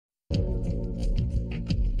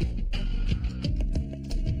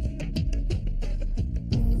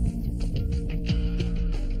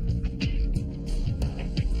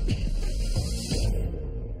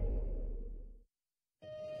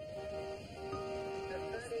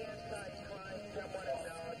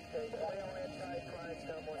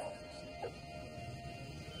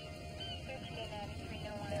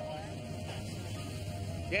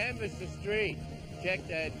Canvass the street. Check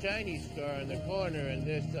that Chinese store in the corner and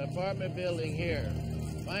this apartment building here.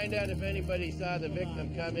 Find out if anybody saw the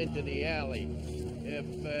victim come into the alley.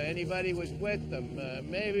 If anybody was with them.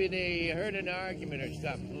 Maybe they heard an argument or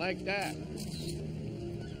something like that.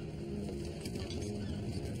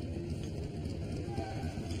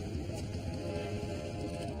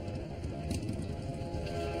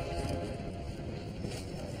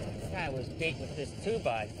 I was beat with this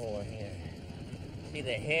 2x4 here. See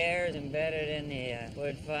the hairs embedded in the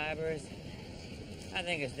wood fibers? I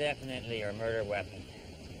think it's definitely a murder weapon.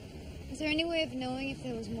 Is there any way of knowing if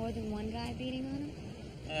there was more than one guy beating on him?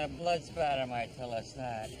 A blood spatter might tell us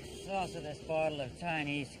that. There's also this bottle of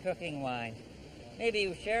Chinese cooking wine. Maybe he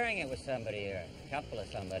was sharing it with somebody or a couple of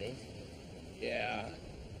somebodies. Yeah.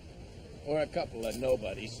 Or a couple of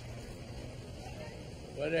nobodies.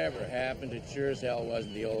 Whatever happened, it sure as hell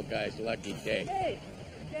wasn't the old guy's lucky day. Hey!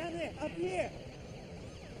 Down there, up here!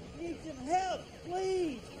 Need some help,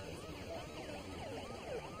 please!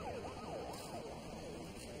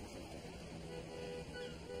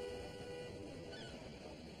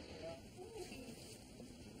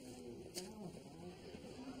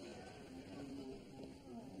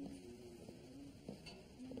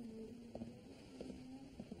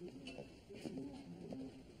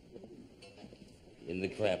 In the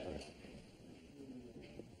crapper.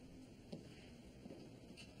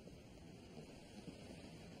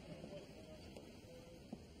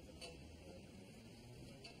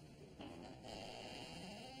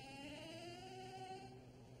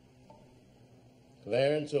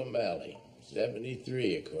 Clarence O'Malley,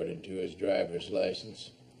 73, according to his driver's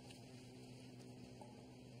license.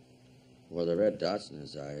 Well, the red dots in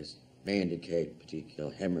his eyes may indicate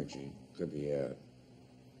petechial hemorrhaging.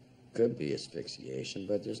 Could be asphyxiation,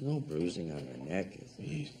 but there's no bruising on the neck.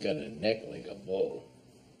 He's got a neck like a bull.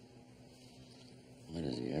 Why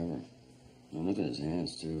does he ever? Now look at his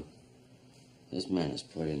hands, too. This man has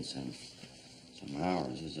put in some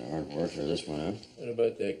hours. He's a hard worker, this one, huh? What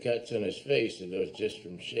about the cuts on his face? Are those just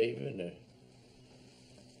from shaving? Or...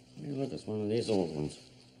 Hey, look, it's one of these old ones.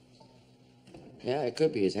 Yeah, it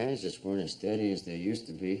could be his hands just weren't as steady as they used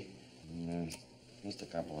to be. And, just a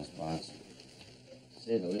couple of spots. To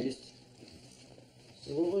say the least.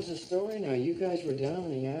 So what was the story now? You guys were down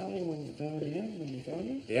in the alley when you found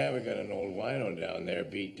him? Yeah, we got an old wino down there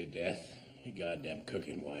beat to death. You goddamn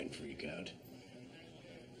cooking wine freak out.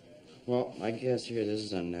 Well, I guess here this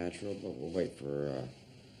is unnatural, but we'll wait for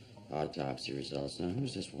autopsy results. Now,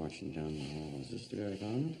 who's this watching down the hall? Is this the guy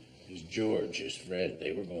gone? It's George, his friend.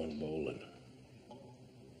 They were going bowling.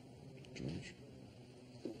 George?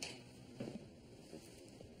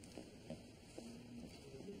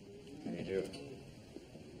 How do you do?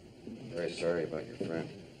 I'm very sorry about your friend.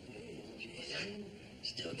 Jeez,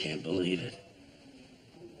 still can't believe it.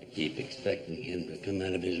 I keep expecting him to come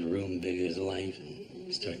out of his room big as life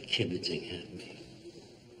and start kibitzing at me.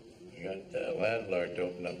 You got the landlord to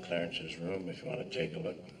open up Clarence's room if you want to take a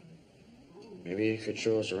look. Maybe you could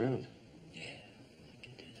show us around. Yeah, I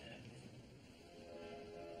can do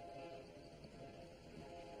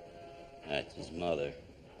that. That's his mother.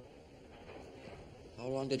 How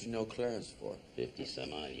long did you know Clarence for?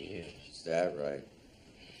 50-some-odd years. Is that right?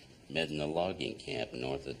 Met in a logging camp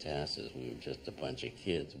north of Tassus. We were just a bunch of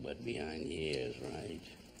kids wet behind the ears, right?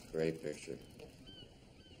 Great picture.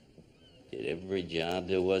 Did every job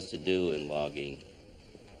there was to do in logging.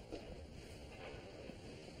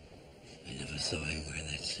 I never saw him wear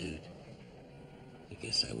that suit. I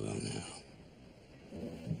guess I will now.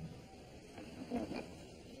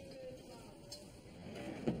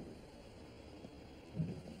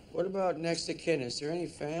 What about next of kin? Is there any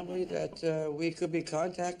family that we could be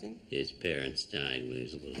contacting? His parents died when he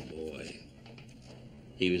was a little boy.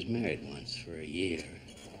 He was married once for a year.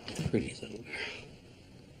 A pretty little girl.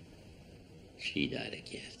 She died of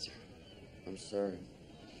cancer. I'm sorry.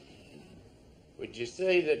 Would you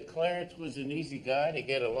say that Clarence was an easy guy to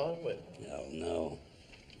get along with? Hell no.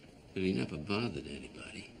 But he never bothered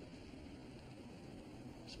anybody.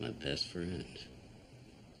 He's my best friend.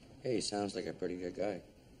 Hey, he sounds like a pretty good guy.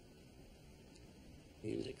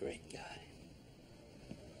 He was a great guy.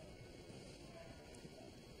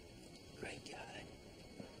 Great guy.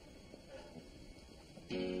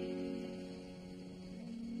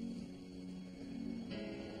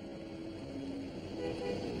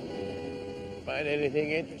 Find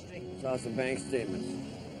anything interesting? Saw some bank statements.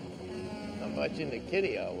 How much in the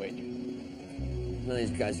kitty, I'll wager? None of these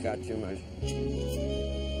guys got too much.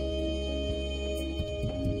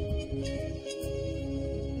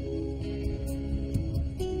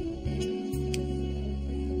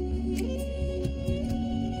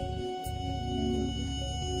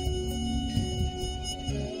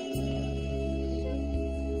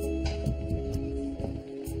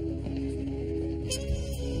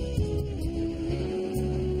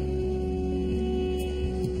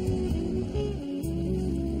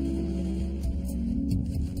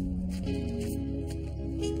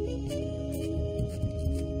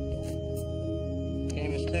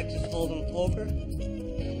 Texas Hold'em poker.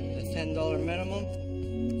 It's a $10 minimum,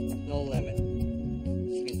 no limit.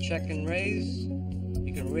 You can check and raise.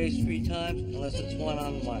 You can raise 3 times unless it's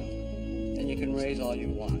one-on-one. Then you can raise all you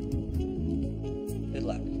want. Good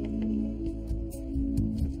luck.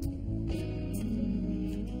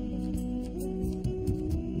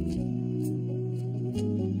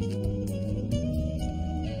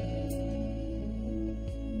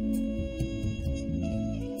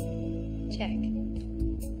 Check.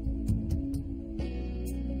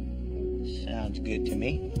 Sounds good to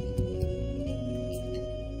me.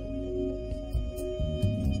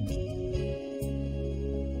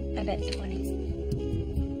 I bet 20.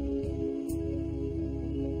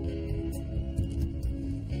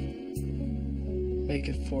 Make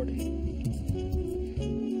it 40.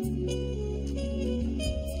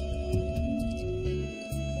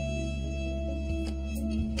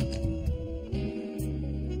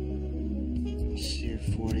 See your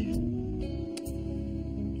 40.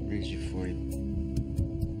 Raise your 40.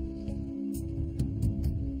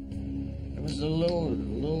 It was a little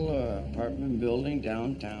apartment building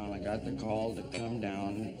downtown. I got the call to come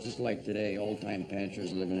down, just like today, old-time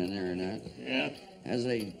panchers living in there and that. Yeah. As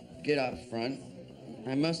I get up front,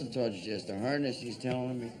 I must have told you just the hardness he's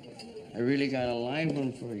telling me. I really got a live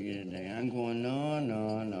one for you today. I'm going,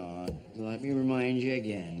 no. Let me remind you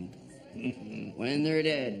again. When they're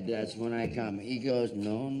dead, that's when I come. He goes,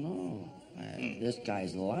 no. This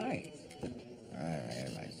guy's alive. All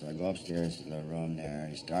right. So I go upstairs to the room there.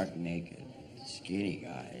 He's stark naked, skinny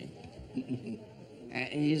guy. And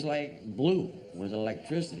he's like blue with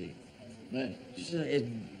electricity. It's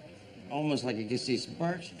almost like you can see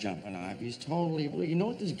sparks jumping off. He's totally blue. You know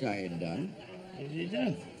what this guy had done? What has he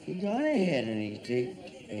done? He got ahead and he taped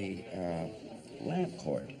a lamp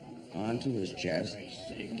cord onto his chest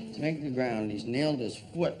to make the ground. He's nailed his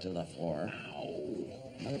foot to the floor.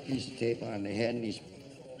 Another piece of tape on the head, and he's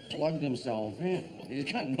plugged himself in.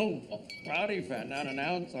 He's got no body fat, not an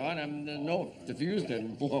ounce on him. There's no diffuse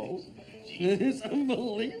didn't blow. It's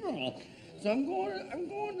unbelievable. So I'm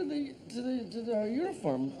going to the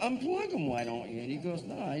uniform. Unplug him, why don't you? And he goes,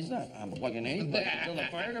 no, he's not unplugging anybody until the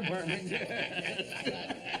fire department.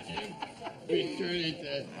 Return it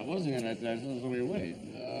to... I wasn't gonna touch this, so we wait.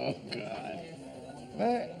 Oh, God.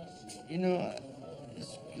 But, you know,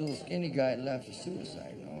 this little skinny guy left for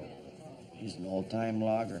suicide note. He's an old-time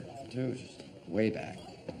logger, too, just way back.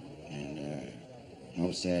 And,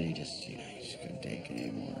 no said he just couldn't take it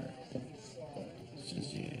anymore.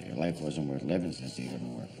 Since your life wasn't worth living since he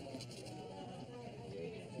wouldn't work.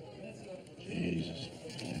 Jesus.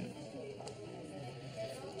 Yeah.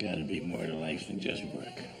 Gotta be more to life than just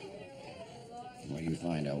work. Well, you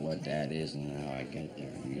find out what that is and how I get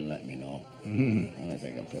there. You let me know. Mm-hmm. I'm gonna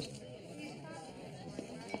take a piss.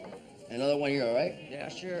 Another one here, all right? Yeah,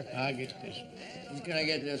 sure. I'll get this. Who's gonna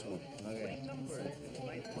get this one? Okay. Numbers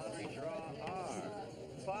tonight's lottery draw are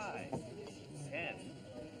 5, 10,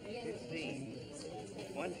 15,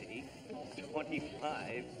 20,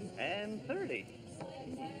 25, and 30.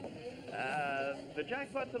 The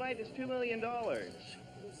jackpot tonight is $2 million.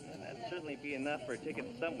 That'd certainly be enough for a ticket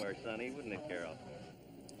somewhere, Sonny, wouldn't it, Carol?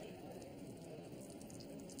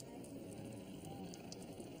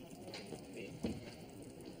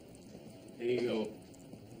 There you go.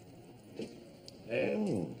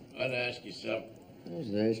 Hey, I'd ask you something. Those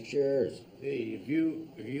nice chairs. Hey, if you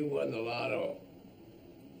won the lotto,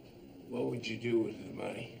 what would you do with the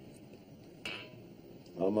money?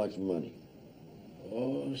 How much money?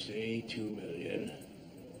 Oh, say 2 million.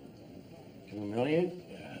 2 million?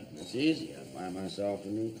 Yeah. That's easy. I'll buy myself a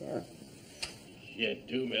new car. Shit,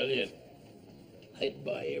 2 million. I'd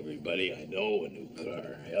buy everybody I know a new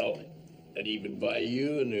car. Hell, I'd even buy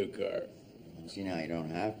you a new car. See, now you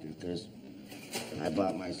don't have to, because I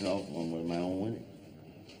bought myself one with my own winning.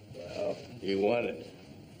 Well, you won it.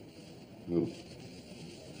 Who?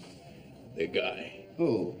 The guy.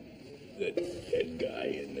 Who? The head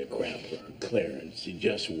guy in the crapper, Clarence. He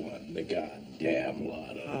just won the goddamn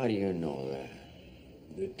lotto. How do you know that?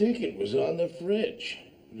 The ticket was on the fridge.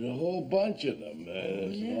 There's a whole bunch of them,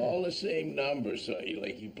 and it's all the same numbers. So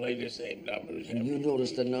you play the same numbers. And you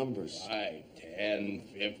noticed the numbers. 5, 10,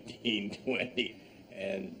 15, 20,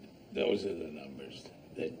 and those are the numbers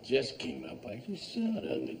that just came up. I just saw it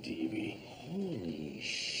on the TV. Holy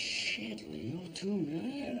shit, Leo! 2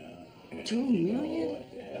 million? Yeah. 2 You know million?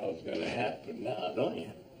 what the hell's gonna happen now, don't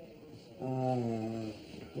you?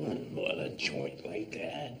 What a joint like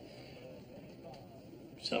that.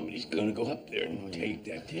 Somebody's gonna go up there and take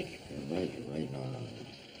that ticket. You're right, no.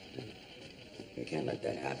 We can't let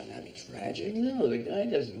that happen. That'd be tragic. No, the guy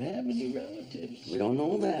doesn't have any relatives. We don't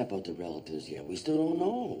know that about the relatives yet. We still don't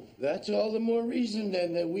know. That's all the more reason,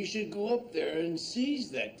 then, that we should go up there and seize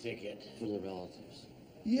that ticket. For the relatives.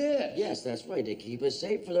 Yes. Yes, that's right. To keep us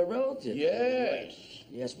safe for the relatives. Yes.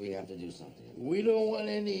 Yes, we have to do something. We don't want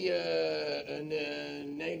any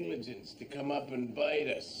negligence to come up and bite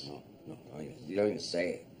us. No, you don't even say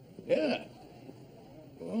it. Yeah.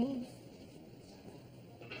 Well,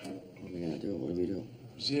 what are we gonna do? What do we do?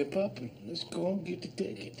 zip up and let's go and get the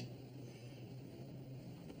ticket.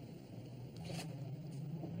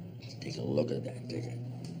 Let's take a look at that ticket.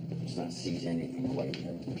 Let's not seize anything away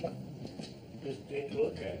from it. Just take a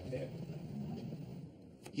look at it.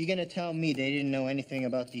 You gonna tell me they didn't know anything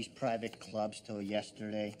about these private clubs till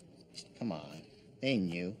yesterday? Come on, they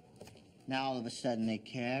knew. Now all of a sudden they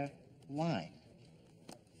care? Why?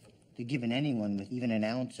 They're giving anyone with even an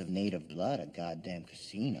ounce of native blood a goddamn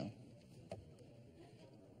casino.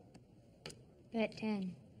 Bet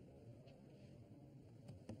 10.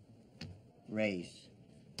 Raise.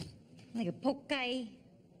 Like a poke guy.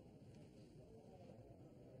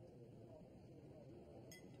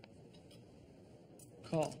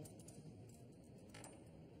 Call.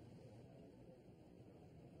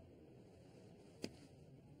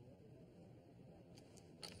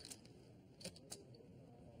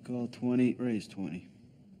 Call 20, raise 20.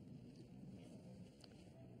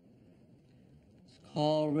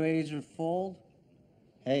 Call, raise, or fold?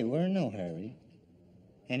 Hey, we're in no hurry.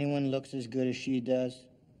 Anyone looks as good as she does,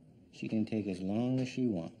 she can take as long as she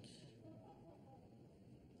wants.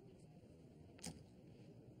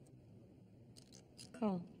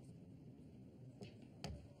 Call.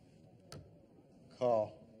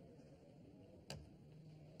 Call.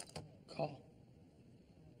 Call.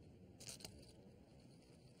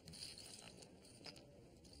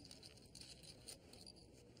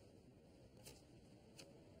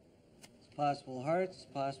 It's possible hearts,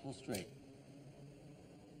 possible straight.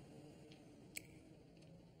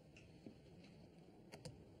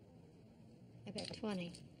 I bet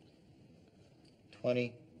 20.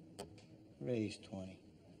 20, raise 20.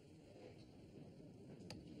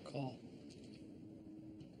 Call.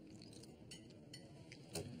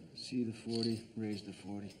 See the 40, raise the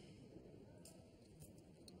 40.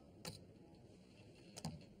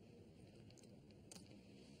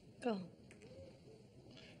 Go.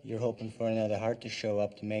 You're hoping for another heart to show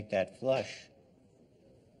up to make that flush.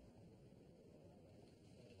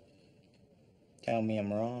 Tell me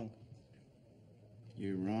I'm wrong.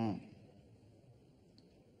 You're wrong.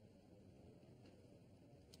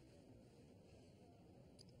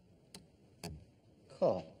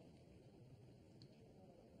 Call.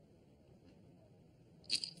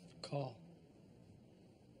 Call.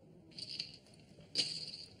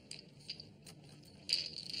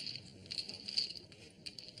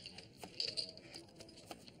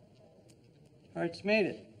 Hearts made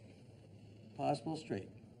it. Possible straight.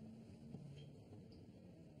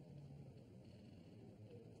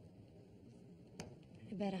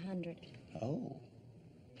 I bet 100. Oh,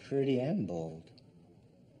 pretty and bold.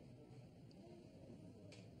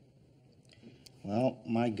 Well,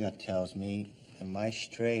 my gut tells me that my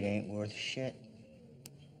straight ain't worth shit.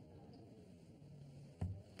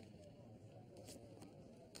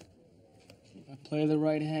 If I play the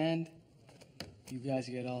right hand, you guys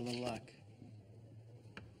get all the luck.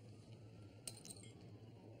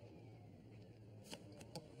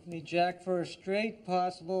 Need jack for a straight,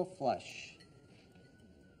 possible flush.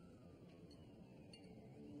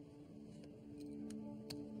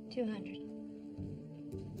 $200.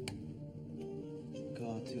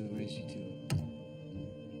 Call 2, raise you 2.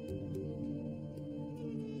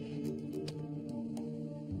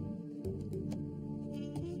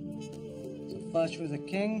 It's a flush with a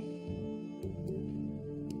king.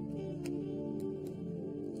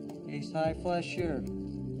 Ace high flush here.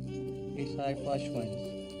 Ace high flush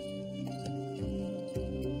wins.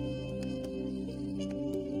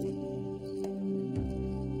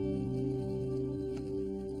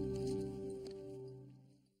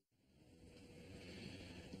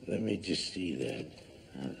 Let me just see that.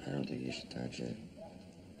 I don't think you should touch it.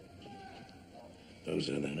 Those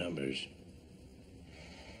are the numbers.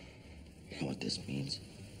 You know what this means?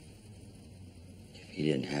 If he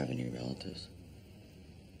didn't have any relatives,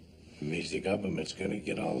 It means the government's gonna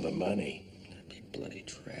get all the money. that'd be bloody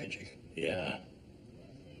tragic. Yeah.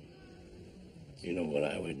 You know what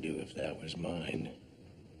I would do if that was mine?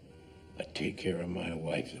 I'd take care of my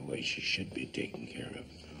wife the way she should be taken care of.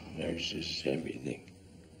 Nurses, everything.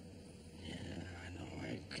 I know.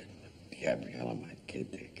 I could Gabriella, my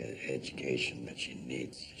kid, to get the education that she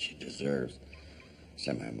needs, she deserves.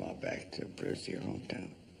 Send my mom back to Bruce, your hometown.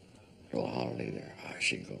 For a holiday there. Oh,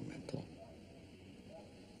 she'd go mental.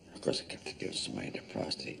 Of course, I have to give some money to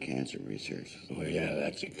prostate cancer research. Oh, yeah,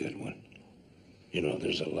 that's a good one. You know,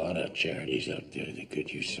 there's a lot of charities out there that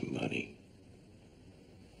could use some money.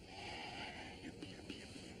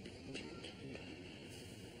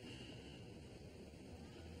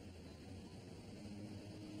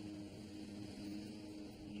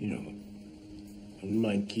 You know, I wouldn't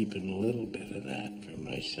mind keeping a little bit of that for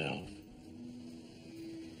myself.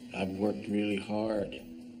 I've worked really hard.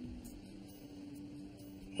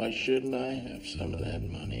 Why shouldn't I have some of that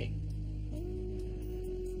money?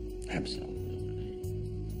 Absolutely.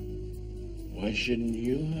 Why shouldn't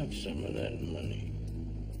you have some of that money?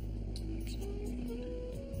 Absolutely.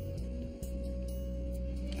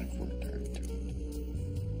 I've worked hard too.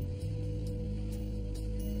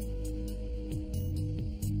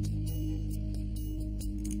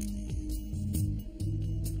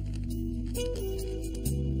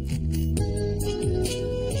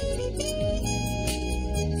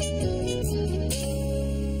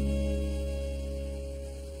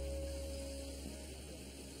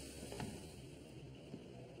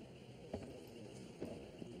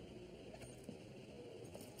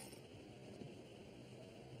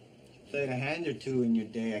 Played a hand or two in your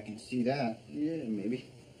day, I can see that. Yeah,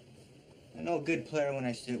 maybe. I know a good player when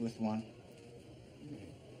I sit with one.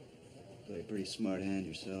 Play a pretty smart hand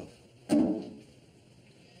yourself.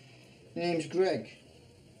 Name's Greg.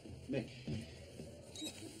 Mick.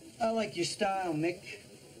 I like your style, Mick.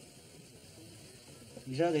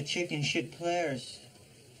 These other chicken shit players.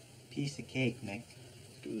 Piece of cake, Mick.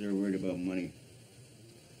 Because they're worried about money.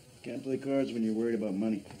 Can't play cards when you're worried about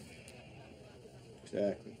money.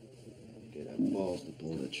 Exactly. You gotta have balls to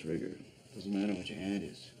pull the trigger. Doesn't matter what your hand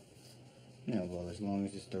is. Yeah, well, as long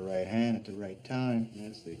as it's the right hand at the right time.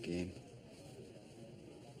 That's the game.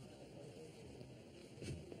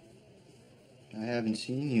 I haven't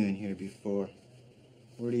seen you in here before.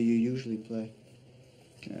 Where do you usually play?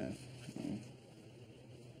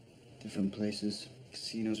 Different places.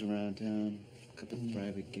 Casinos around town. A couple of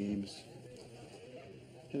private games.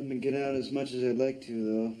 Haven't been getting out as much as I'd like to,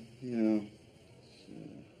 though. You know.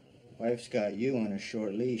 Wife's got you on a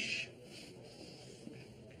short leash.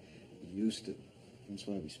 Used to. That's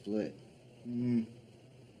why we split.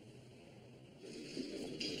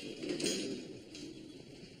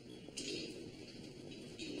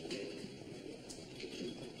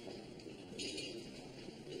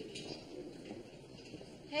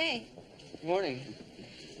 Hey, Good morning.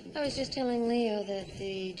 I was just telling Leo that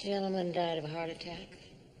the gentleman died of a heart attack.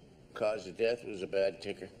 Cause of death was a bad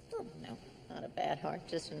ticker. Oh, no, not a bad heart,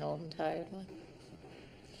 just an old and tired one.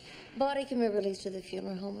 Body can be released to the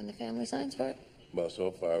funeral home when the family signs for it. Well, so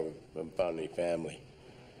far, we haven't found any family.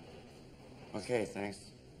 Okay, thanks.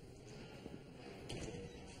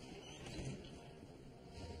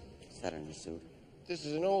 Is that a new suit? This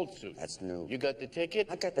is an old suit. That's new. You got the ticket?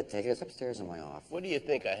 I got the ticket. It's upstairs in my office. What do you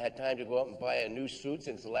think? I had time to go out and buy a new suit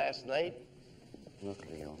since last night? Look,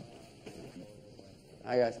 Leo.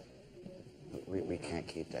 We can't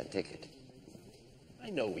keep that ticket.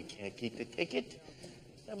 I know we can't keep the ticket.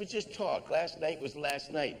 That was just talk. Last night was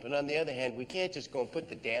last night. But on the other hand, we can't just go and put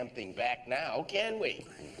the damn thing back now, can we?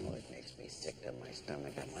 I know it makes me sick to my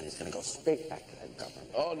stomach. That money's gonna go straight back to the government.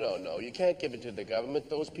 Oh, no, no. You can't give it to the government.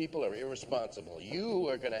 Those people are irresponsible. You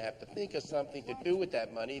are going to have to think of something to do with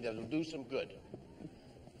that money that'll do some good.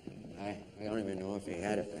 I don't even know if he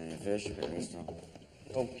had a beneficiary, so...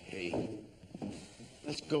 Okay.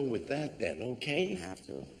 Let's go with that then, okay? You have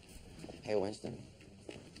to. Hey, Winston.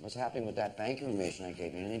 What's happening with that bank information I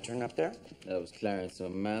gave you? Anything turn up there? That was Clarence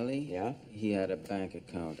O'Malley. Yeah? He had a bank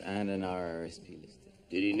account and an RRSP listed.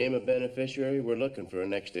 Did he name a beneficiary? We're looking for a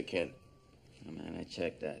next of kin. Oh, man, I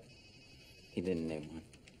checked that. He didn't name one.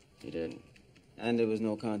 He didn't. And there was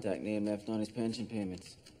no contact name left on his pension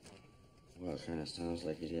payments. Well, it kind of sounds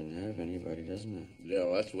like he didn't have anybody, doesn't it?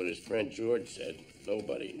 Yeah, that's what his friend George said.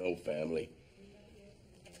 Nobody, no family.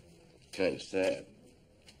 Kind of sad.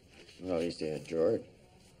 Well, at least he had George.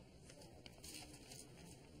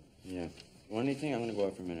 Yeah. Want anything? I'm gonna go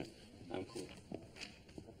out for a minute. I'm cool.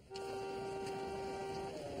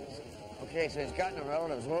 Okay, so he's got no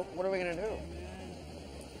relatives. What are we gonna do?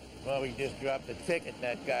 Well, we just drop the ticket in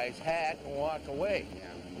that guy's hat and walk away.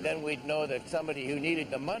 Yeah. Then we'd know that somebody who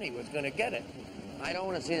needed the money was going to get it. I don't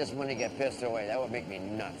want to see this money get pissed away. That would make me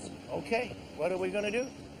nuts. Okay, what are we going to do?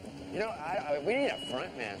 You know, we need a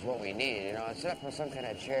front man is what we need. You know, set up for some kind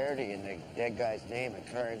of charity in the dead guy's name and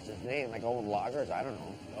Clarence's name, like old loggers. I don't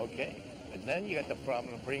know. Okay, a And then you got the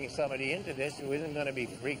problem of bringing somebody into this who isn't going to be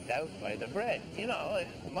freaked out by the bread. You know,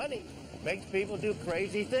 money makes people do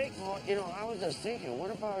crazy things. Well, you know, I was just thinking, what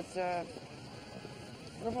about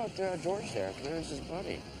George there, Clarence's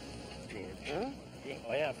buddy? George. Huh?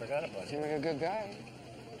 Oh, yeah, I forgot about Seems it. like a good guy.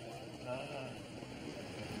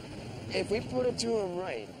 If we put it to him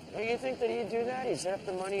right, don't you think that he'd do that? He'd set up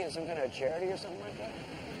the money in some kind of charity or something like that?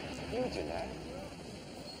 He would do that.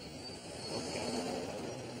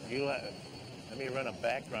 Okay. Let me run a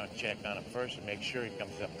background check on him first and make sure he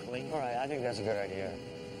comes up clean. All right, I think that's a good idea.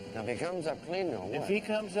 Now, if he comes up clean, though, what? If he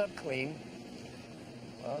comes up clean,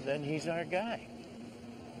 well, then he's our guy.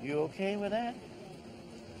 You okay with that?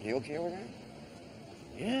 You okay with that?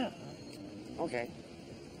 Yeah. Okay.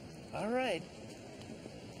 All right.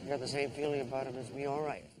 You got the same feeling about him as me, all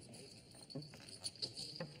right.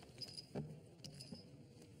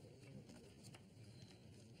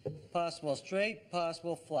 Possible straight,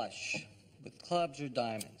 possible flush, with clubs or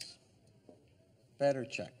diamonds. Better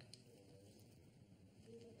check.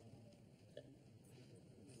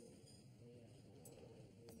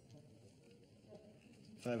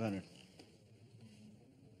 $500.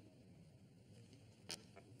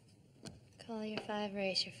 Call your 5,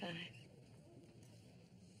 raise your 5.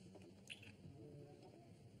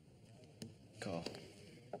 Call.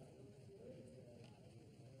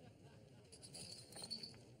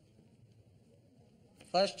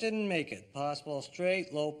 Flush didn't make it. Possible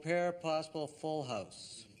straight, low pair, possible full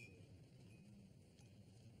house.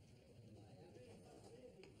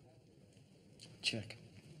 Check.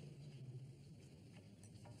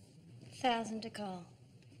 1,000 to call.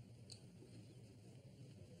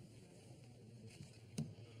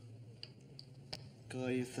 Call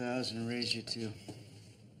you 1,000, raise you 2.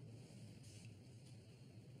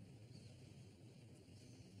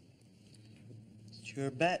 It's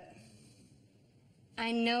your bet.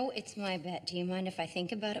 I know it's my bet. Do you mind if I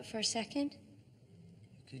think about it for a second?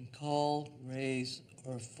 You can call, raise,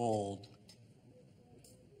 or fold.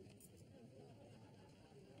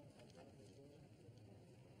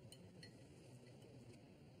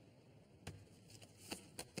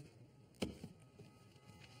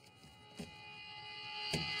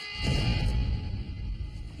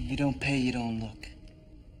 You don't pay, you don't look.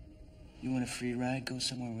 You want a free ride? Go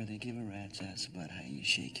somewhere where they give a rat's ass about how you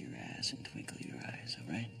shake your ass and twinkle your eyes,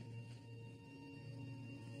 all right?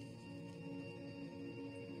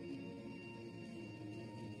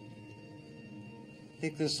 I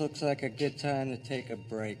think this looks like a good time to take a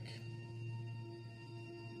break.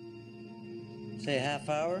 Say a half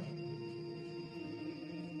hour?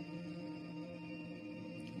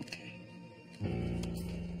 Okay.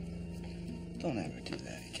 Don't ever do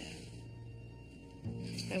that again.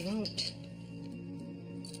 I won't.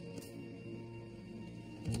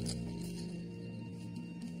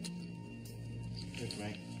 Good,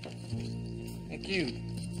 right? Thank you.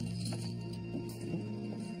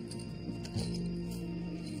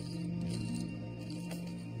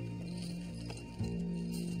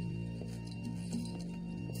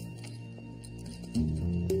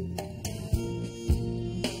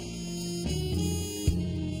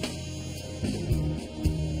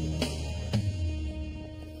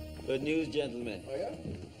 Good news, gentlemen. Oh, yeah?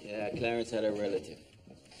 Yeah, Clarence had a relative.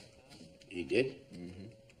 He did? Mm-hmm.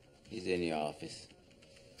 He's in the office.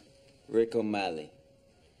 Rick O'Malley.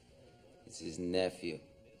 It's his nephew.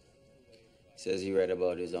 Says he read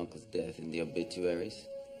about his uncle's death in the obituaries.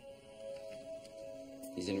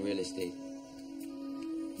 He's in real estate.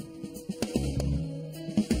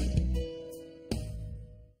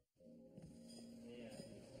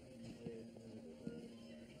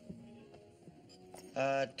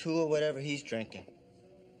 Two or whatever he's drinking.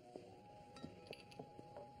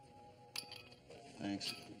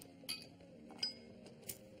 Thanks.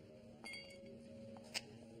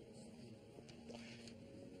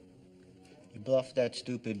 You bluffed that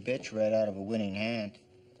stupid bitch right out of a winning hand.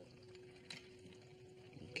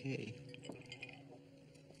 Okay.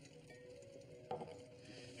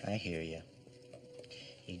 I hear you.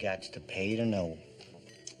 You got to pay to know.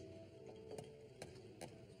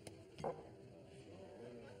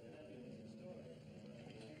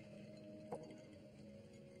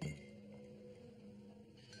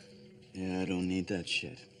 Yeah, I don't need that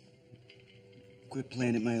shit. Quit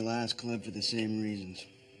playing at my last club for the same reasons.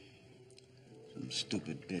 Some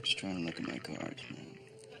stupid bitch trying to look at my cards, man.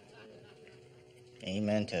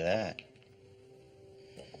 Amen to that.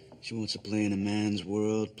 She wants to play in a man's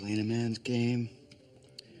world, play in a man's game.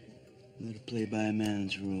 Let her play by a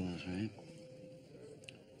man's rules, right?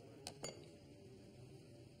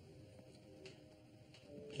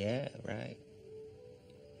 Yeah, right.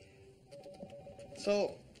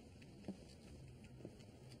 So,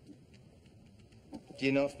 Do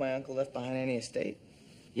you know if my uncle left behind any estate?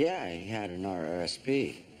 Yeah, he had an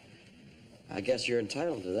RSP. I guess you're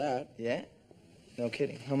entitled to that. Yeah? No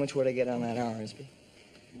kidding. How much would I get on that RSP?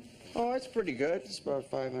 Oh, it's pretty good. It's about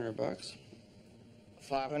 $500. $500?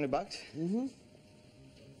 Mm-hmm.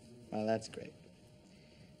 Well, that's great.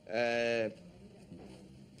 Did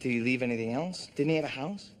he leave anything else? Didn't he have a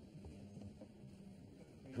house?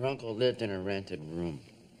 Your uncle lived in a rented room.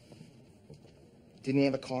 Didn't he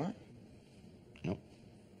have a car? Nope.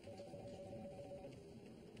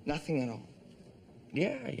 Nothing at all.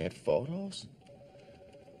 Yeah, he had photos,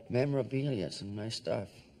 memorabilia, some nice stuff.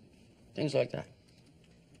 Things like that.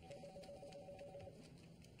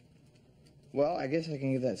 Well, I guess I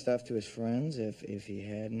can give that stuff to his friends if he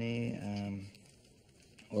had any,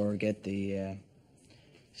 or get the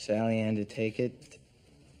Sally Ann to take it.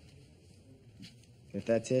 If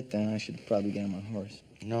that's it, then I should probably get him on horse.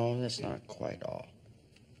 No, that's not quite all.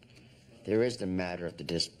 There is the matter of the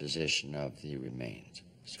disposition of the remains,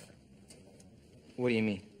 sir. What do you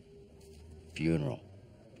mean? Funeral.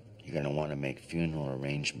 You're gonna want to make funeral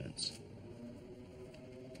arrangements.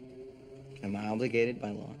 Am I obligated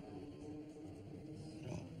by law?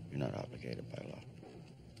 No, you're not obligated by law.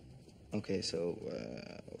 Okay, so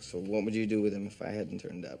what would you do with him if I hadn't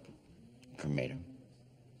turned up? Cremate him.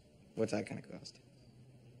 What's that gonna cost?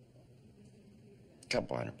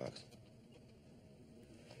 $200.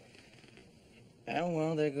 Oh,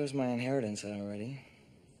 well, there goes my inheritance already.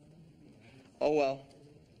 Oh, well,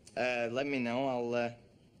 let me know.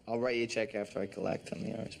 I'll write you a check after I collect on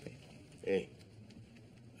the RSP. Hey,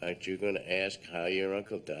 aren't you going to ask how your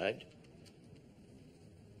uncle died?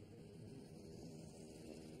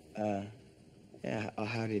 Yeah,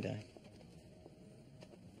 how did he die?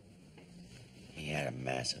 He had a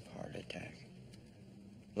massive heart attack.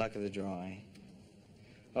 Luck of the draw, eh?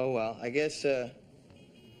 Oh, well, I guess, go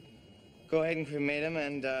ahead and cremate him,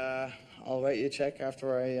 and, I'll write you a check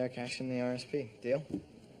after I cash in the RSP. Deal?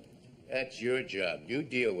 That's your job. You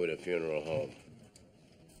deal with a funeral home.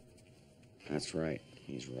 That's right.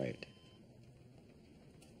 He's right.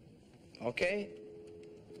 Okay.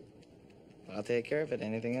 I'll take care of it.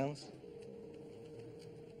 Anything else?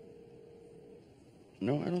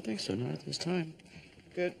 No, I don't think so. Not at this time.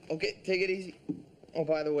 Good. Okay, take it easy. Oh,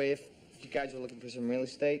 by the way, if you guys are looking for some real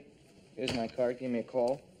estate, here's my card. Give me a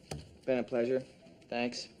call. Been a pleasure.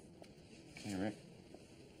 Thanks. Hey, Rick.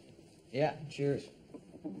 Yeah, cheers.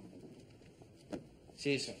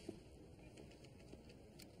 See you soon.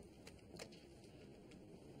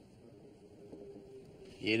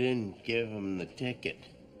 You didn't give him the ticket.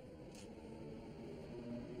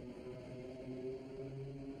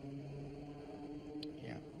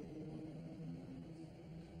 Yeah.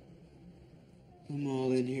 I'm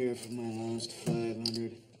all in here for my last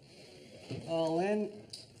 500. All in,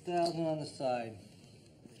 1,000 on the side.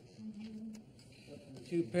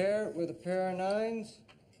 2 pair with a pair of 9s.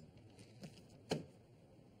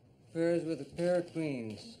 Pairs with a pair of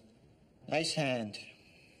queens. Nice hand.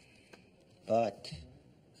 But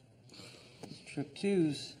Trip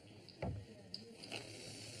 2s.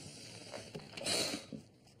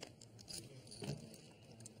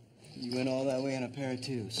 You went all that way on a pair of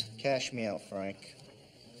 2s. cash me out, Frank.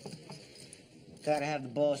 Gotta have the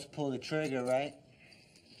balls to pull the trigger, right?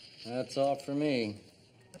 That's all for me.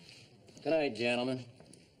 Good night, gentlemen.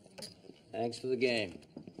 Thanks for the game.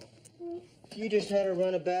 You just had a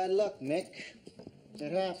run of bad luck, Mick.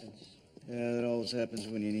 That happens. Yeah, that always happens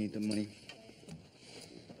when you need the money.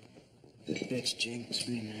 The bitch jinxed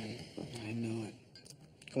me, man. I know it.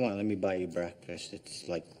 Come on, let me buy you breakfast. It's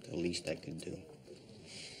like the least I could do.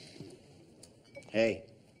 Hey,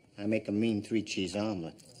 I make a mean 3-cheese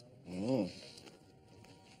omelet. Oh.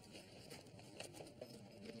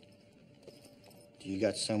 Do you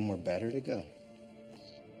got somewhere better to go?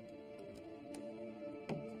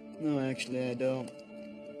 No, actually, I don't.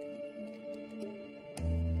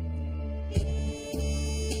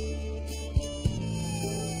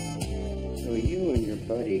 So you and your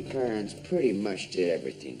buddy Clarence pretty much did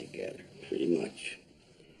everything together. Pretty much.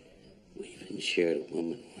 We even shared a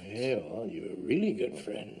woman once. Yeah, well, you were really good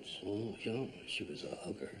friends. Oh, yeah, she was a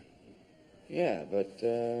hugger. Yeah, but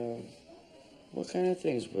what kind of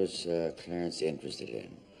things was Clarence interested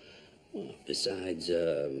in? Well, besides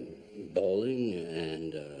bowling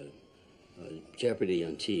and Jeopardy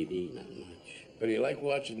on TV, not much. But he liked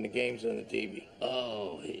watching the games on the TV.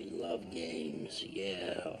 Oh, he loved games.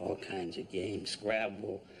 Yeah, all kinds of games.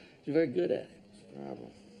 Scrabble. He's very good at it.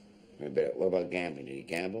 Scrabble. What about gambling? Did he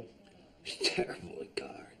gamble? He's terrible at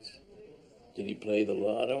cards. Did he play the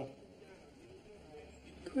lotto?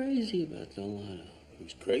 Crazy about the lotto. He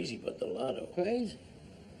was crazy about the lotto. Crazy.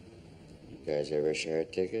 You guys ever share a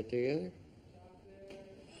ticket together?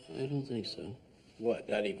 I don't think so. What,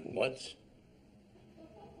 not even once?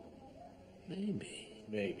 Maybe.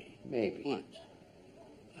 Maybe. Once.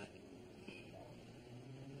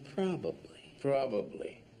 Probably.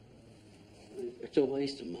 Probably. It's a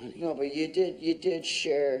waste of money. No, but you did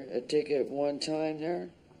share a ticket one time there?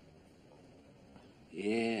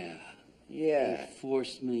 Yeah. Yeah. He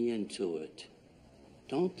forced me into it.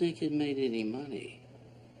 Don't think it made any money.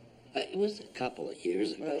 It was a couple of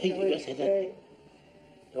years ago. Hey.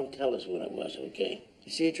 Don't tell us what it was, okay?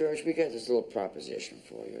 You see, George, we got this little proposition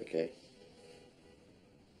for you, okay?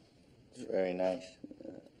 It's very nice.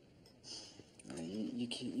 You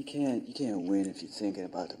can't win if you're thinking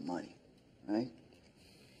about the money, right?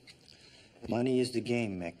 Money is the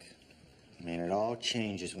game, Mick. I mean, it all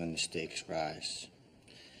changes when the stakes rise.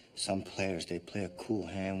 Some players, they play a cool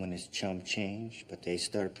hand when it's chump change, but they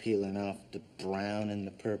start peeling off the brown and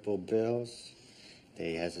the purple bills.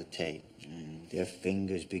 They hesitate. Their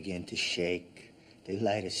fingers begin to shake. They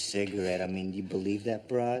light a cigarette. I mean, you believe that,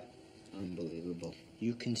 Broad? Unbelievable.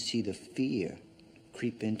 You can see the fear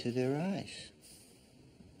creep into their eyes.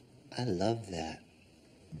 I love that.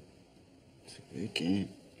 It's a great game.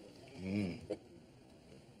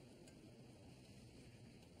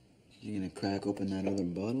 You gonna crack open that other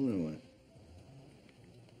bottle or what?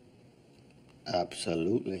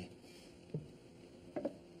 Absolutely.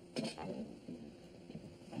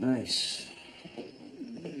 Nice.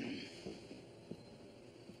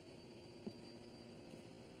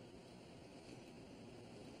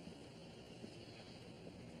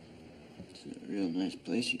 It's a real nice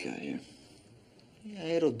place you got here. Yeah,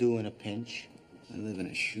 it'll do in a pinch. I live in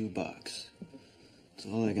a shoebox. It's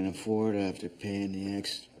all I can afford after paying the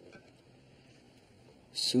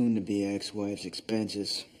soon-to-be ex-wife's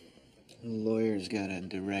expenses. The lawyer's got a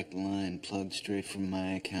direct line plugged straight from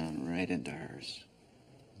my account right into hers.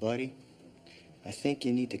 Buddy, I think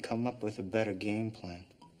you need to come up with a better game plan.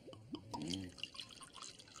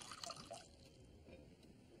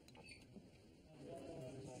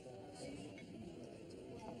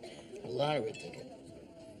 A lottery ticket.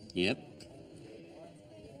 Yep.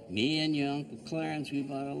 Me and your Uncle Clarence, we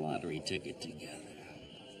bought a lottery ticket together.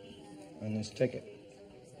 On this ticket.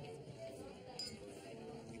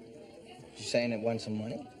 You saying it won some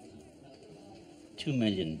money? $2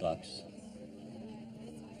 million.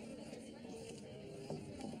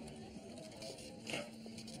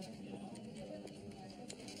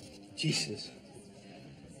 Jesus.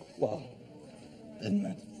 Well, isn't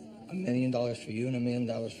that $1 million for you and $1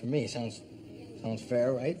 million for me? Sounds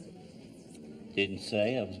fair, right? Didn't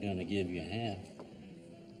say I was going to give you half.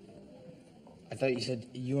 I thought you said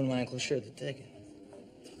you and my uncle shared the ticket.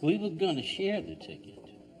 We were going to share the ticket.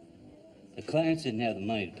 But Clarence didn't have the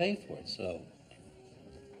money to pay for it, so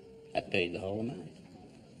I paid the whole amount.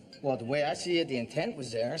 Well, the way I see it, the intent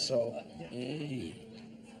was there, so... Hey,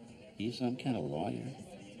 you some kind of lawyer?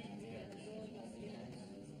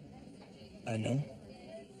 I know.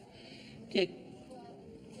 Dick.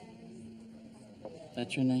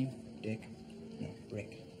 That's your name? Dick? No,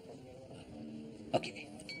 Rick. Okay.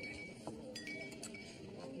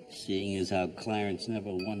 Seeing as how Clarence never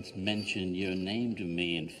once mentioned your name to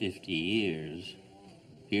me in 50 years,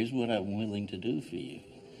 here's what I'm willing to do for you.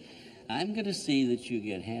 I'm going to see that you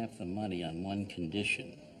get half the money on one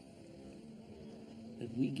condition.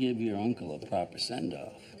 That we give your uncle a proper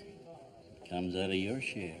send-off. Comes out of your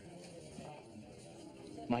share.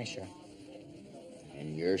 My share.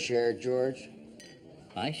 And your share, George?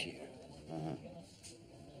 My share.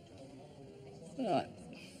 Well,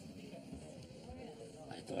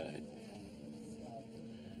 I thought I'd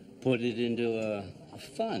put it into a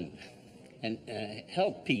fund and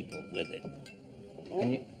help people with it.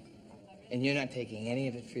 And you're not taking any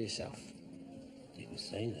of it for yourself? Didn't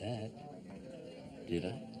say that, did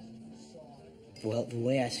I? Well, the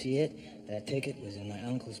way I see it, that ticket was in my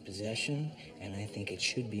uncle's possession, and I think it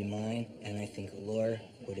should be mine, and I think a lawyer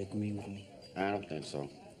would agree with me. I don't think so.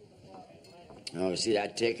 No, see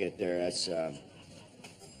that ticket there, that's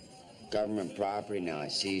government property now. I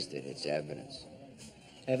seized it. It's evidence.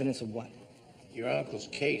 Evidence of what? Your uncle's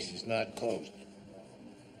case is not closed.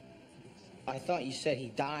 I thought you said he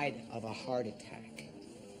died of a heart attack.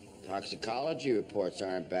 Toxicology reports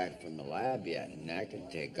aren't back from the lab yet, and that can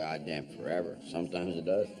take goddamn forever. Sometimes it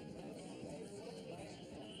does.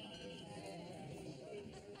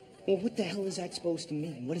 Well, what the hell is that supposed to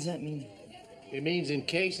mean? What does that mean? It means in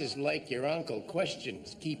cases like your uncle,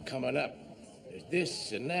 questions keep coming up. There's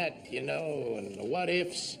this and that, you know, and the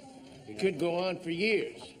what-ifs. It could go on for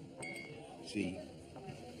years. See,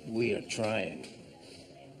 we are trying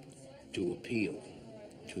to appeal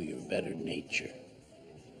to your better nature.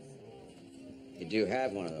 You do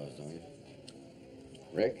have one of those, don't you?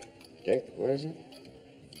 Rick? Dick? What is it?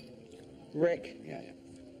 Rick. Yeah.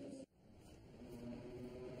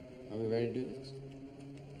 Are we ready to do this?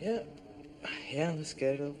 Yeah, let's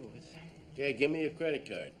get it over with. Okay, give me your credit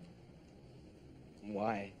card.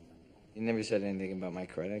 Why? You never said anything about my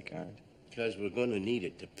credit card. Because we're going to need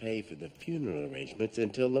it to pay for the funeral arrangements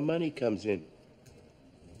until the money comes in.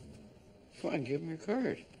 Fine, give him your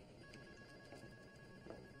card.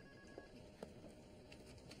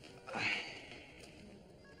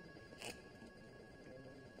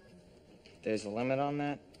 There's a limit on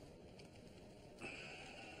that?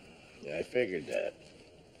 Yeah, I figured that.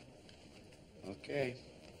 Okay.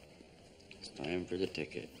 It's time for the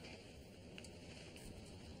ticket.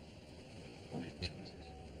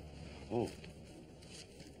 Oh.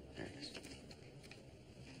 There it is.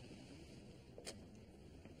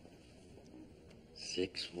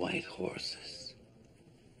 6 white horses.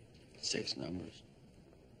 6 numbers.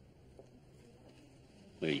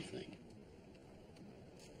 What do you think?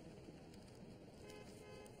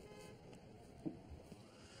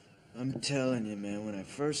 I'm telling you, man, when I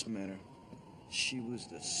first met her, she was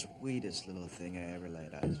the sweetest little thing I ever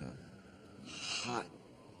laid eyes on. Hot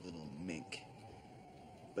little mink.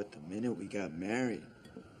 But the minute we got married,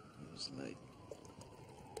 it was like,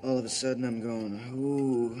 all of a sudden I'm going,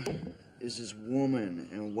 who is this woman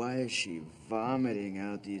and why is she vomiting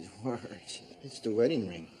out these words? It's the wedding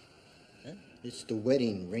ring. Huh? It's the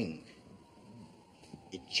wedding ring.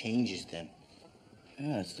 It changes them.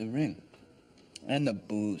 Yeah, it's the ring. And the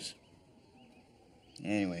booze.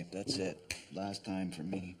 Anyway, that's it. Last time for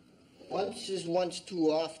me. Once is once too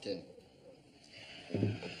often.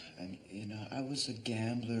 I was a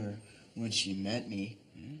gambler when she met me.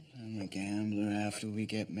 I'm a gambler after we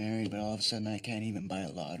get married, but all of a sudden I can't even buy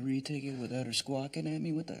a lottery ticket without her squawking at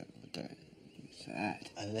me. What's that?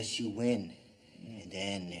 Unless you win. And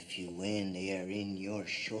then if you win, they are in your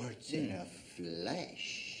shorts in a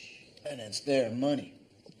flash. And it's their money.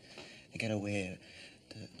 They got a way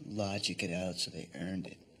to logic it out so they earned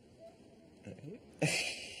it.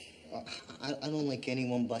 I don't like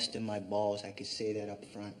anyone busting my balls. I could say that up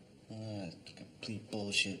front. It's complete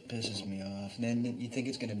bullshit. Pisses me off. And then you think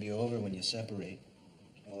it's gonna be over when you separate.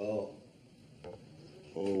 Oh,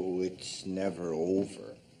 it's never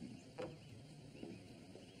over.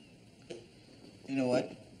 You know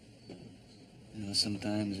what?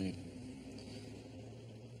 Sometimes I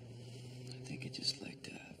think I'd just like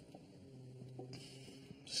to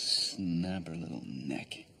snap her little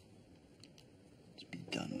neck. Just be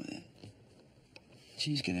done with it.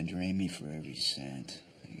 She's gonna drain me for every cent.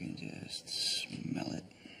 You can just smell it.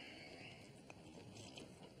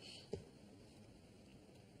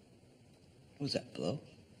 What was that, blow?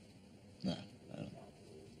 No, I don't know.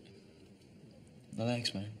 No,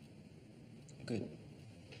 thanks, man. Good.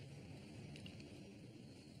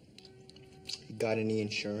 You got any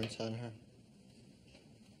insurance on her?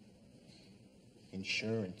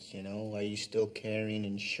 Insurance, Are you still carrying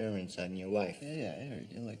insurance on your wife? Yeah, I heard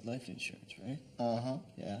you like life insurance, right? Uh-huh.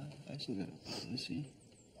 Yeah, I still got a policy.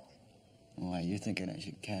 Why, you're thinking I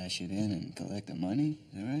should cash it in and collect the money?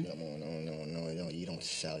 Is that right? No. You don't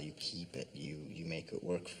sell, you keep it. You make it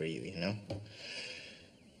work for you, You know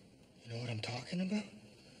what I'm talking about?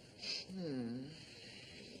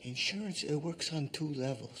 Insurance, it works on 2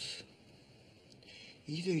 levels.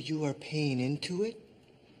 Either you are paying into it,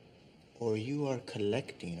 or you are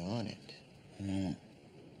collecting on it. Yeah,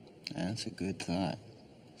 that's a good thought.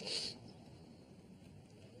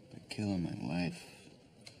 But killing my wife...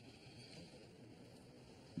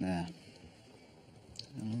 Nah, I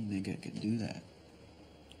don't think I could do that.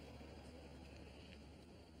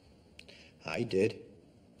 I did.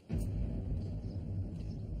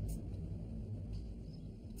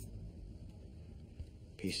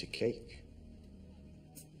 Piece of cake.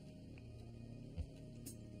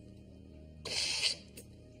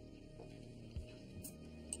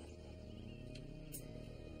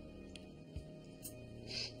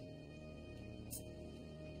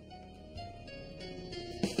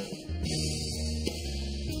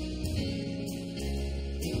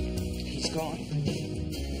 He's gone.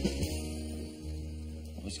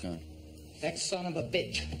 Who's gone? That son of a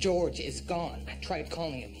bitch, George, is gone. I tried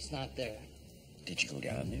calling him. He's not there. Did you go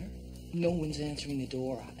down there? No one's answering the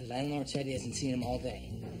door. The landlord said he hasn't seen him all day.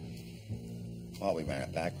 Well, we ran a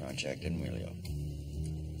background check, didn't we, Leo?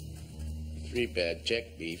 3 bad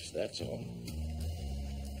check beefs, that's all.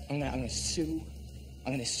 I'm gonna sue.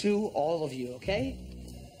 I'm gonna sue all of you, okay?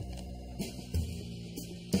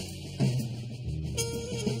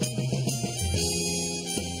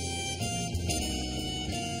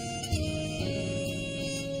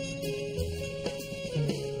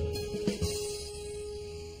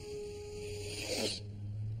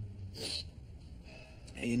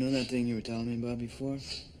 that thing you were telling me about before?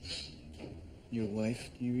 Your wife?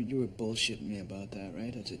 You were bullshitting me about that,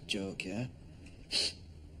 right? That's a joke, yeah?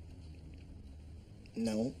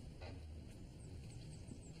 No.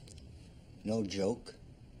 No joke.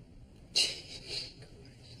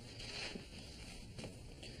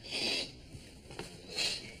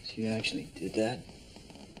 So you actually did that?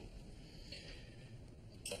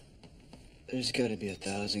 There's gotta be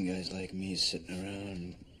 1,000 guys like me sitting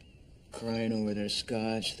around crying over their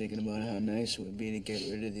scotch, thinking about how nice it would be to get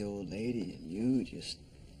rid of the old lady, and you just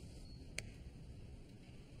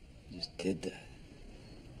did that.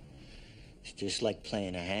 It's just like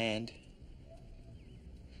playing a hand.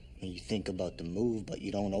 You think about the move, but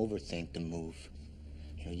you don't overthink the move.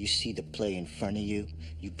 You see the play in front of you,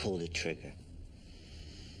 you pull the trigger.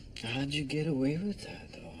 How'd you get away with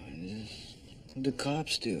that, though? What'd the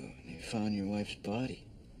cops do? They found your wife's body.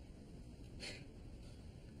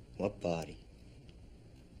 What body?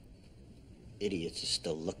 Idiots are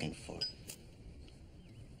still looking for it.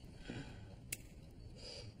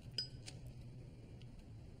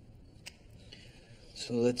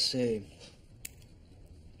 So let's say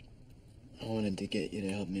I wanted to get you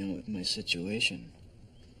to help me out with my situation.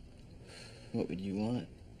 What would you want?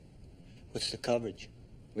 What's the coverage?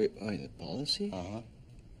 Wait, the policy? Uh-huh.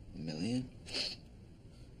 $1 million?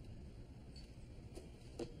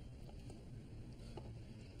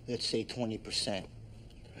 Let's say 20%.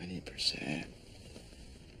 20%.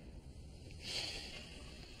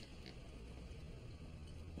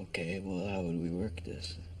 Okay, well, how would we work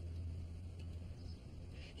this?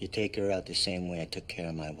 You take her out the same way I took care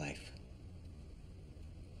of my wife.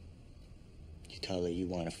 You tell her you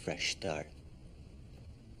want a fresh start.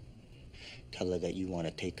 Tell her that you want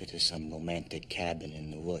to take her to some romantic cabin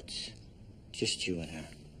in the woods. Just you and her.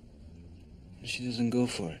 She doesn't go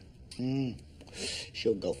for it.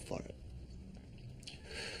 She'll go for it.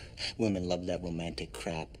 Women love that romantic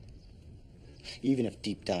crap. Even if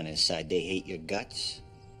deep down inside they hate your guts,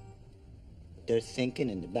 what they're thinking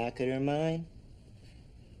in the back of their mind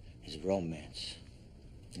is romance.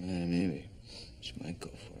 Maybe. She might go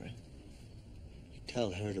for it. You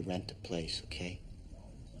tell her to rent a place, okay?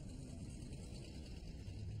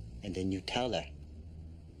 And then you tell her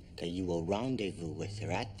that you will rendezvous with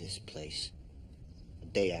her at this place the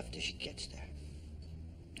day after she gets there.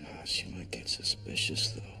 She might get suspicious,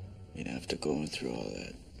 though. You'd have to go through all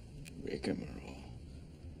that rigmarole.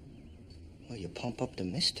 Well, you pump up the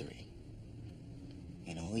mystery.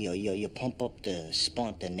 You pump up the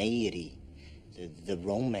spontaneity, the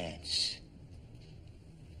romance.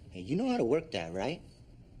 Hey, you know how to work that, right?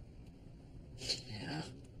 Yeah.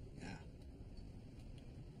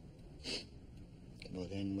 Well,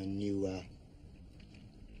 then when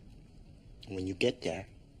you get there,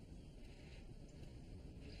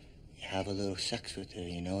 you have a little sex with her,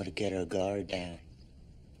 to get her guard down.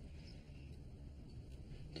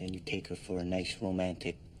 Then you take her for a nice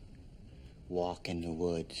romantic walk in the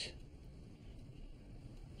woods.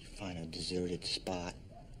 You find a deserted spot.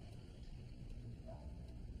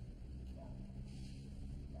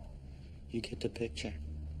 You get the picture?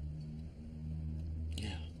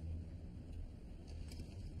 Yeah.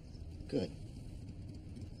 Good.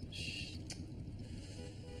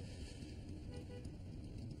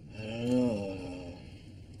 I don't know.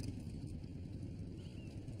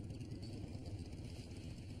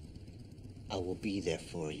 I will be there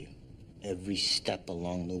for you, every step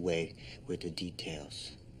along the way with the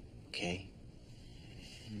details, okay?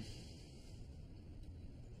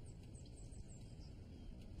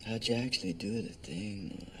 How'd you actually do the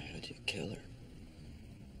thing? How'd you kill her?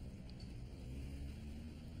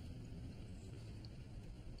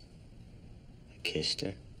 I kissed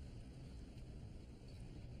her.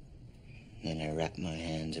 Then I wrapped my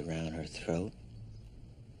hands around her throat.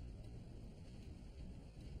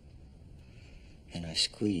 And I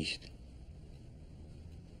squeezed.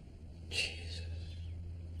 Jesus.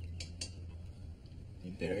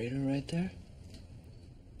 You buried her right there?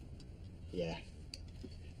 Yeah.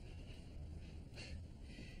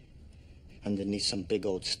 Underneath some big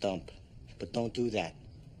old stump. But don't do that.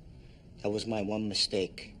 That was my one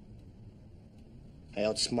mistake. I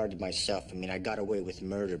outsmarted myself. I got away with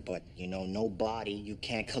murder, but, no body you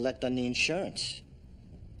can't collect on the insurance.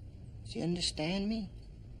 Do you understand me?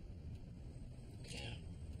 Yeah.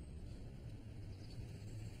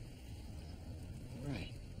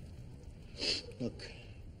 Right. Look,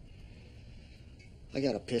 I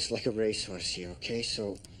gotta piss like a racehorse here, okay?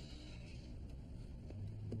 So,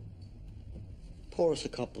 pour us a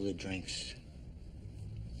couple of drinks.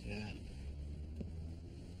 Yeah.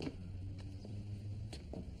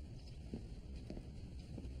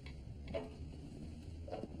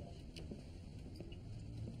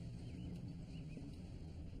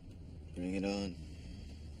 Bring it on.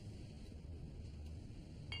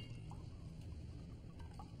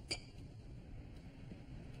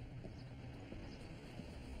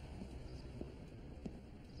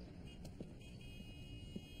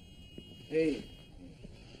 Hey.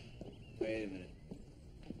 Wait a minute.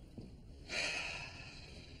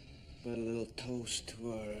 But a little toast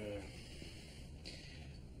to our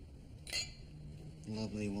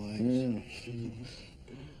lovely wives.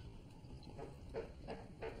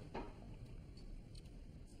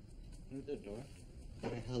 Who's the door?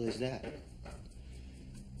 What the hell is that?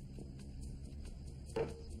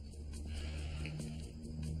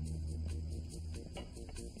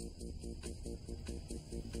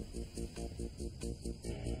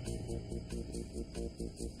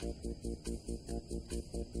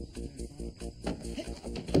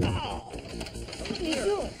 What are you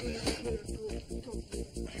doing?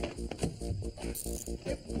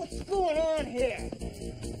 What's going on here?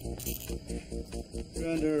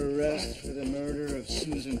 You're under arrest for the murder of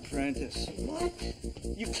Susan Prentice. What?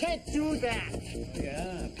 You can't do that.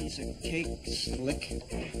 Yeah, a piece of cake, slick.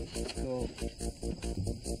 Let's go.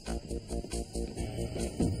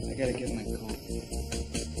 I gotta get my coat.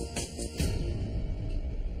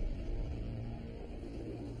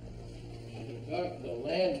 Talk to the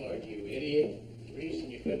landlord, you idiot. The reason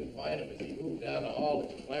you couldn't find him is he moved down the hall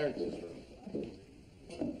to Clarence's room.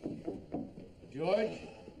 George,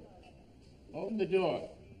 open the door.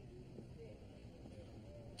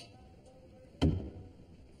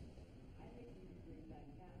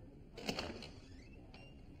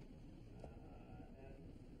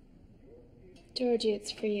 Georgie,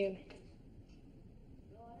 it's for you.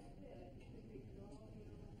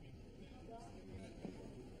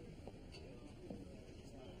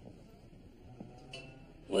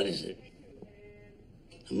 What is it?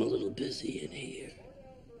 I'm a little busy in here.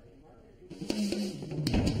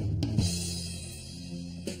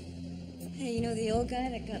 Hey, you know the old guy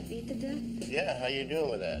that got beat to death? Yeah, how you doing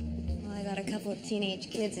with that? Well, I got a couple of teenage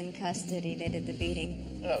kids in custody. They did the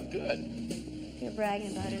beating. Oh, good. They're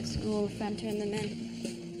bragging about it at school. A friend turned them in.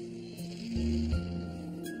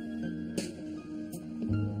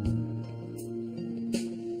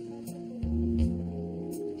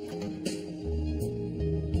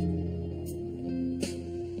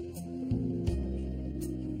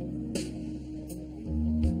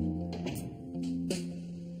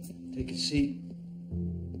 Take a seat.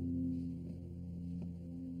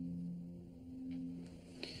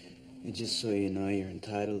 And just so you know, you're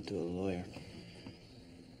entitled to a lawyer.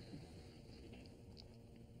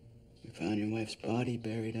 We found your wife's body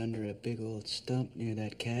buried under a big old stump near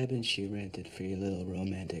that cabin she rented for your little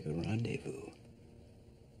romantic rendezvous.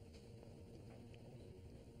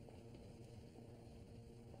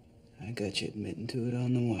 I got you admitting to it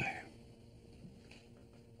on the wire.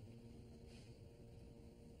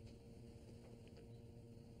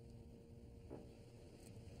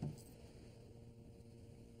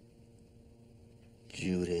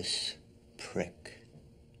 Judas prick.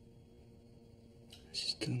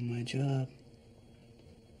 Just doing my job.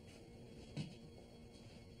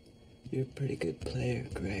 You're a pretty good player,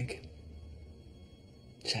 Greg.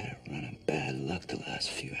 Just had a run of bad luck the last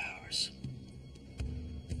few hours.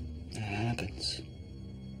 That happens.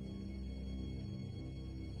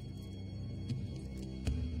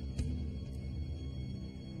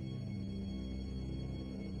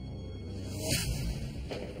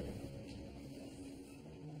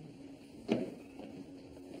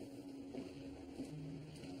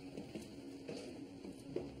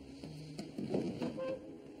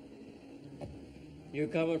 You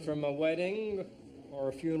coming from a wedding or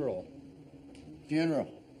a funeral? Funeral.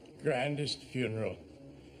 Grandest funeral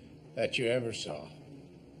that you ever saw.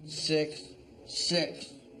 Six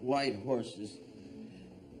white horses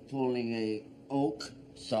pulling a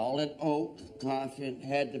solid oak coffin,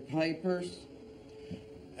 had the pipers.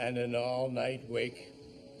 And an all-night wake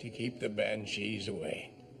to keep the banshees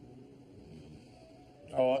away.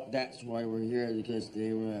 Oh, that's why we're here, because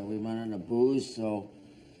we went on a booze, so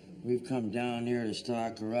we've come down here to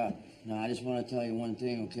stock her up. Now, I just want to tell you one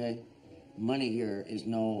thing, okay? Money here is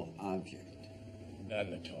no object.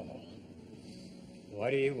 None at all.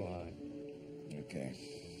 What do you want? Okay.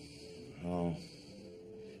 Oh,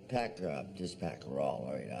 pack her up. Just pack her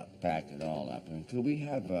all right up. Pack it all up. And could we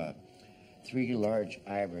have 3 large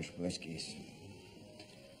Irish whiskeys?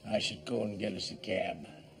 I should go and get us a cab.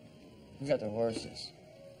 We got the horses.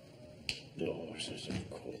 The horses, of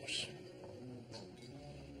course.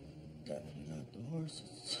 Definitely got the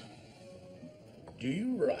horses. Do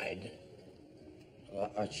you ride?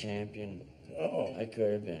 A champion. Oh. I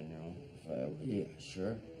could have been, you know. Yeah,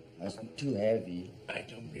 sure. That's too heavy. I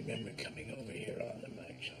don't remember coming over here on them,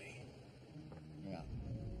 actually.